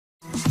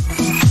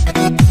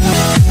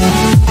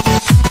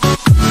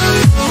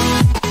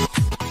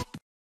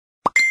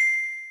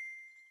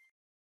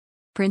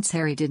Prince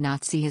Harry did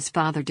not see his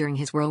father during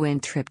his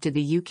whirlwind trip to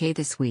the UK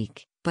this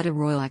week, but a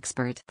royal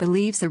expert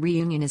believes a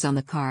reunion is on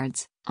the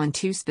cards, on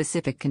two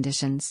specific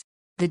conditions.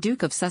 The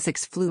Duke of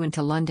Sussex flew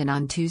into London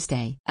on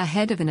Tuesday,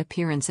 ahead of an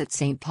appearance at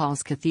St.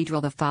 Paul's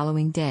Cathedral the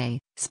following day,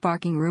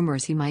 sparking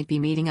rumors he might be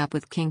meeting up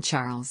with King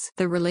Charles.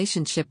 The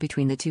relationship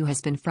between the two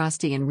has been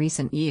frosty in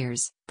recent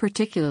years,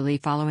 particularly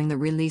following the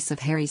release of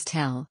Harry's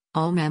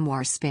tell-all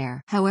memoir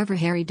Spare. However,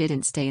 Harry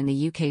didn't stay in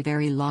the UK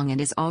very long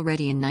and is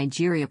already in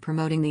Nigeria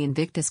promoting the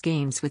Invictus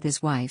Games with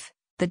his wife,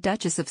 the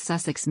Duchess of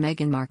Sussex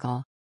Meghan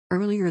Markle.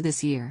 Earlier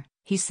this year,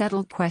 he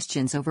settled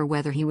questions over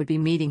whether he would be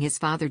meeting his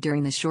father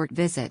during the short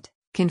visit,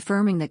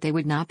 confirming that they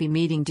would not be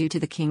meeting due to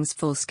the King's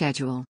full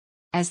schedule.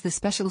 As the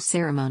special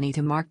ceremony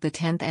to mark the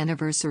 10th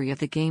anniversary of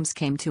the Games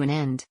came to an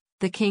end,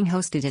 the King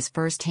hosted his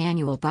first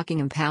annual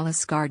Buckingham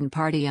Palace garden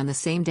party on the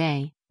same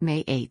day,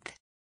 May 8.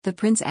 The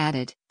Prince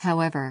added,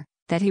 however,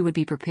 that he would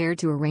be prepared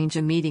to arrange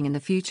a meeting in the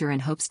future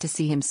and hopes to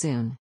see him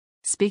soon.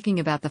 Speaking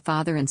about the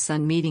father and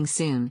son meeting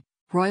soon,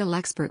 royal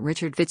expert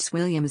Richard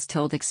Fitzwilliams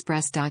told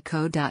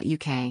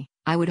Express.co.uk,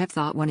 "I would have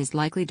thought one is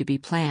likely to be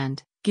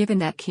planned, given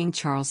that King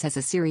Charles has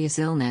a serious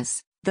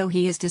illness, though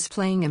he is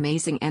displaying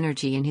amazing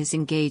energy in his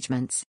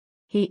engagements."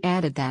 He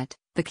added that,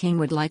 the King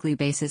would likely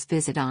base his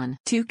visit on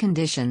two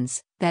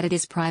conditions: that it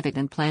is private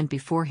and planned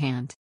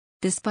beforehand.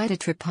 Despite a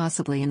trip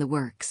possibly in the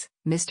works,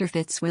 Mr.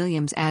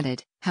 Fitzwilliams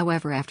added,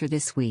 however, after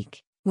this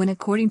week, when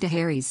according to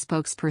Harry's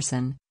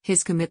spokesperson,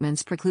 his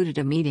commitments precluded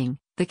a meeting,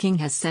 the King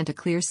has sent a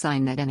clear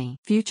sign that any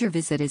future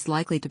visit is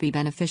likely to be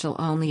beneficial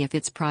only if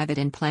it's private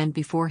and planned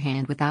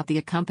beforehand without the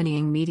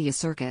accompanying media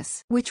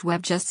circus, which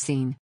we've just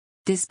seen.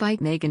 Despite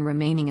Meghan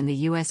remaining in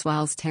the US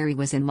whilst Harry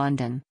was in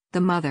London,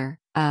 the mother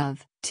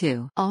of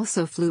two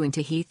also flew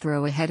into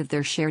Heathrow ahead of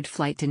their shared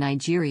flight to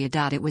Nigeria.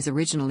 It was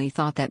originally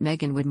thought that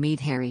Meghan would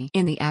meet Harry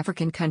in the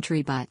African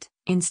country, but,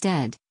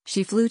 instead,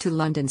 she flew to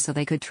London so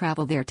they could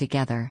travel there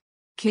together.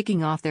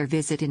 Kicking off their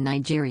visit in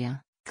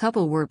Nigeria,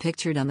 couple were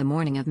pictured on the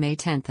morning of May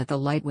 10 at the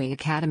Lightway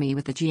Academy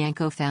with the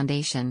Gianco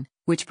Foundation,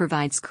 which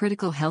provides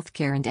critical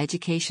healthcare and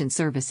education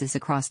services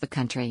across the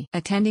country.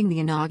 Attending the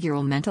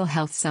inaugural Mental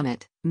Health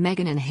Summit,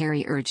 Meghan and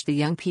Harry urged the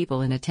young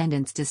people in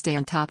attendance to stay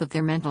on top of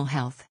their mental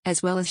health.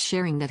 As well as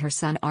sharing that her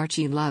son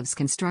Archie loves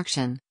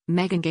construction,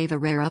 Meghan gave a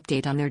rare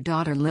update on their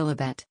daughter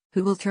Lilibet,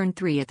 who will turn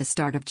 3 at the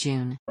start of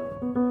June.